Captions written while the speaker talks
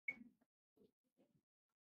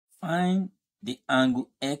Find the angle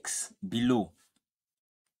X below.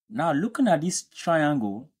 Now looking at this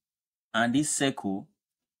triangle and this circle,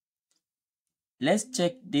 let's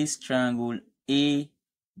check this triangle ADC.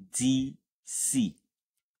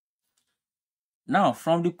 Now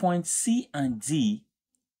from the point C and D,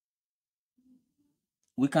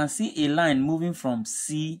 we can see a line moving from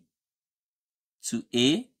C to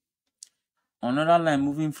A, another line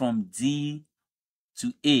moving from D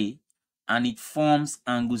to A, and it forms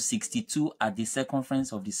angle 62 at the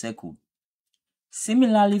circumference of the circle.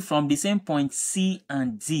 Similarly, from the same point C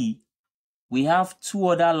and D, we have two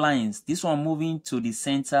other lines, this one moving to the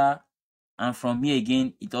center, and from here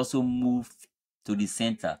again, it also moved to the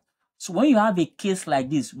center. So when you have a case like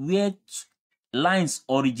this, where lines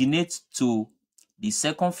originate to the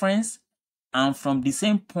circumference, and from the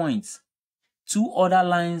same point, two other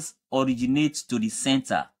lines originate to the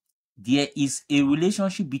center, there is a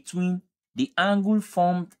relationship between the angle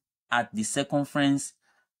formed at the circumference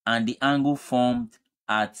and the angle formed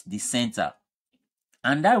at the center.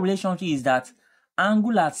 And that relationship is that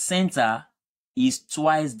angle at center is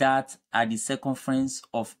twice that at the circumference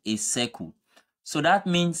of a circle. So that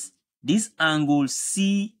means this angle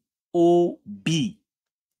COB,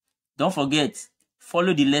 don't forget,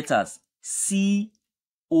 follow the letters COB,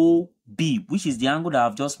 which is the angle that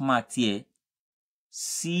I've just marked here.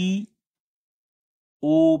 COD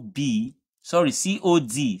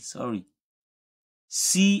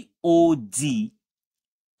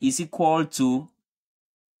is equal to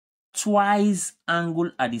twice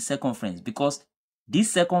angle at the circumference, because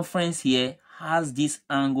this circumference here has this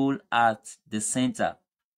angle at the center.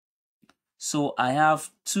 So I have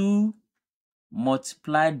 2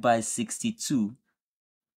 multiplied by 62,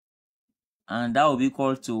 and that will be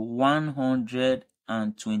equal to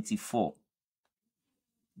 124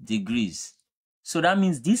 degrees. So that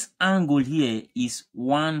means this angle here is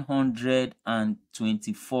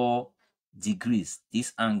 124 degrees,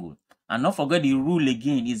 this angle. And don't forget the rule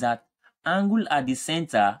again is that angle at the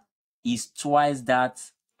center is twice that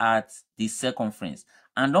at the circumference.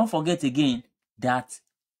 And don't forget again that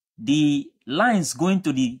the lines going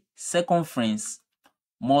to the circumference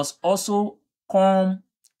must also come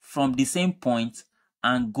from the same point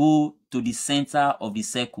and go to the center of the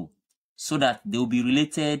circle, so that they will be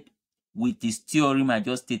related with this theorem I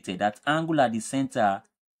just stated, that angle at the center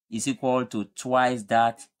is equal to twice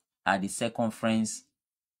that at the circumference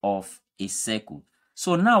of a circle.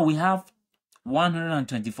 So now we have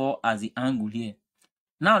 124 as the angle here.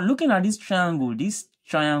 Now looking at this triangle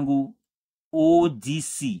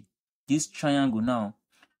ODC, this triangle now,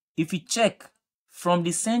 if you check from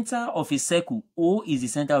the center of a circle, O is the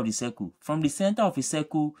center of the circle. From the center of a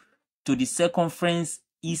circle to the circumference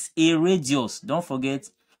is a radius. Don't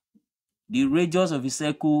forget, the radius of a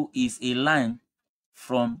circle is a line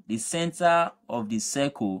from the center of the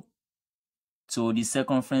circle to the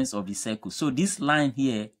circumference of the circle. So this line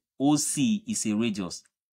here, OC, is a radius.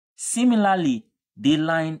 Similarly, the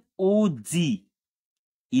line OD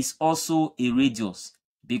is also a radius,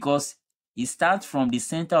 because it starts from the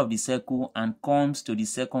center of the circle and comes to the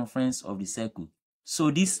circumference of the circle.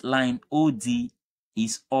 So this line OD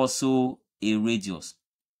is also a radius.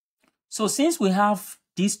 So since we have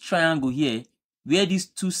this triangle here, where these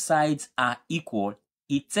two sides are equal,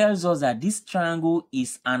 it tells us that this triangle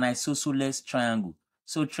is an isosceles triangle.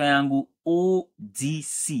 So triangle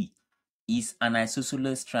ODC is an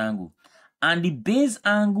isosceles triangle. And the base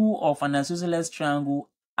angle of an isosceles triangle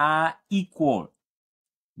are equal.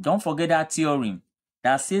 Don't forget that theorem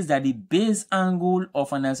that says that the base angle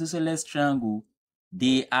of an isosceles triangle,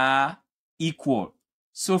 they are equal.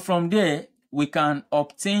 So from there, we can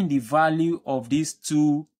obtain the value of these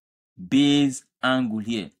two base angle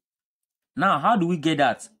here. Now, how do we get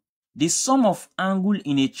that? The sum of angle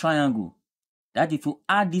in a triangle, that if you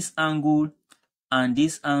add this angle and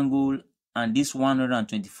this angle and this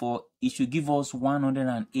 124, it should give us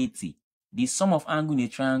 180. The sum of angle in a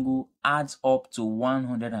triangle adds up to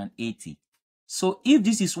 180. So if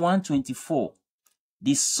this is 124,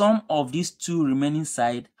 the sum of these two remaining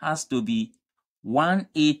sides has to be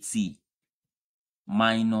 180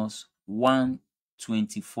 minus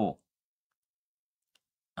 124.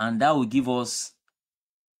 And that will give us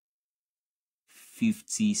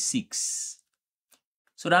 56.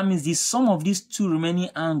 So that means the sum of these two remaining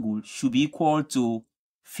angles should be equal to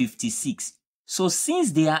 56. So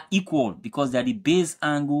since they are equal, because they are the base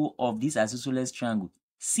angle of this isosceles triangle,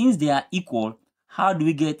 since they are equal, how do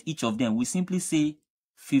we get each of them? We simply say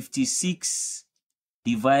 56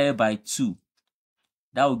 divided by 2.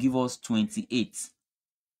 That will give us 28.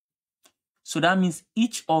 So that means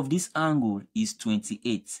each of this angle is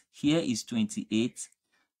 28. Here is 28,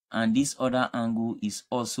 and this other angle is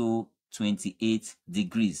also 28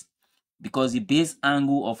 degrees because the base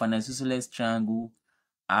angle of an isosceles triangle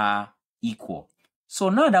are equal. So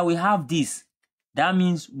now that we have this, that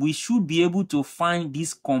means we should be able to find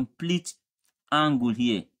this complete angle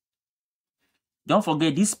here. Don't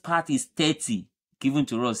forget this part is 30 given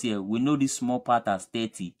to us here. We know this small part as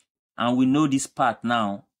 30 and we know this part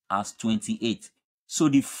now as 28. So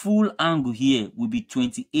the full angle here will be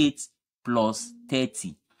 28 plus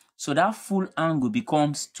 30. So that full angle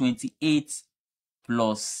becomes 28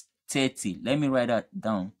 plus 30. Let me write that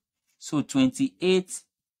down. So 28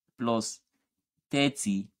 plus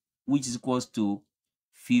 30, which is equals to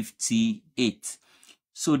 58.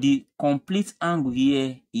 So the complete angle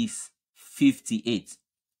here is 58.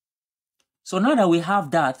 So now that we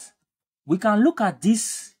have that, we can look at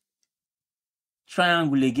this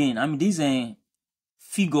triangle again. I mean, this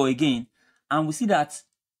figure again, and we see that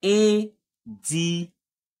ADCB,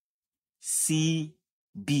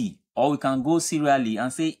 or we can go serially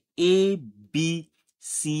and say ABCD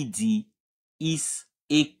is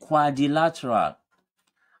a quadrilateral.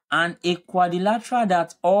 And a quadrilateral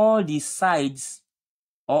that all the sides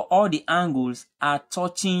or all the angles are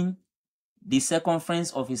touching the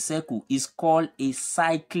circumference of a circle is called a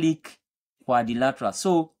cyclic quadrilateral.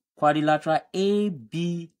 So quadrilateral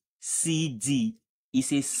ABCD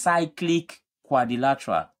is a cyclic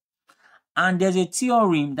quadrilateral. And there's a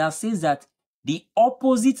theorem that says that the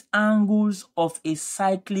opposite angles of a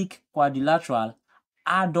cyclic quadrilateral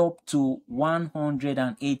add up to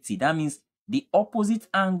 180. That means the opposite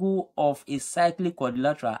angle of a cyclic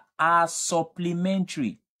quadrilateral are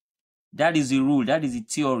supplementary. That is the rule, that is the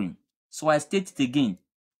theorem. So I state it again.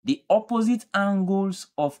 The opposite angles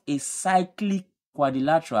of a cyclic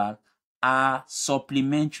quadrilateral are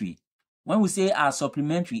supplementary. When we say are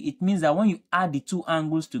supplementary, it means that when you add the two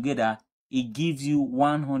angles together, it gives you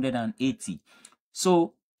 180.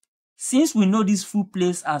 So since we know this full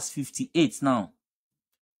place as 58 now,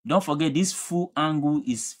 don't forget this full angle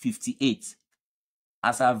is 58.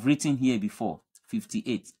 As I've written here before,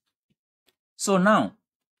 58. So now,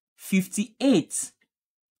 58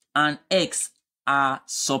 and x are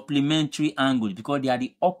supplementary angles because they are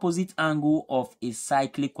the opposite angle of a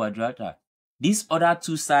cyclic quadrilateral. These other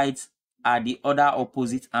two sides are the other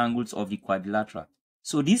opposite angles of the quadrilateral.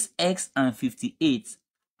 So this x and 58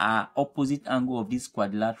 are opposite angle of this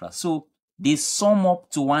quadrilateral. So they sum up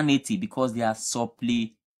to 180 because they are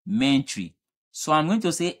supplementary. So I'm going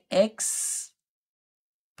to say x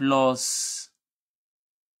plus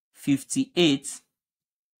 58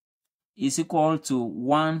 is equal to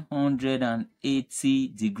 180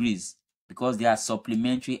 degrees because they are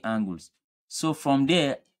supplementary angles. So from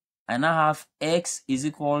there, I now have x is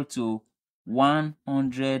equal to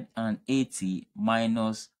 180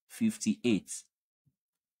 minus 58.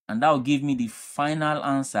 And that will give me the final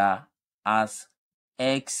answer as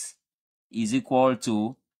x is equal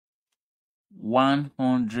to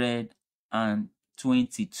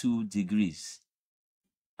 122 degrees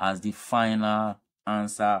as the final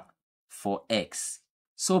answer for x.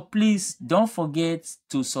 So please don't forget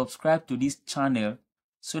to subscribe to this channel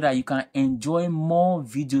so that you can enjoy more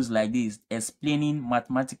videos like this explaining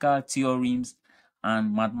mathematical theorems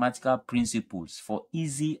and mathematical principles for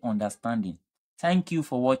easy understanding. Thank you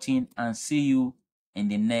for watching and see you in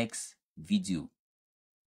the next video.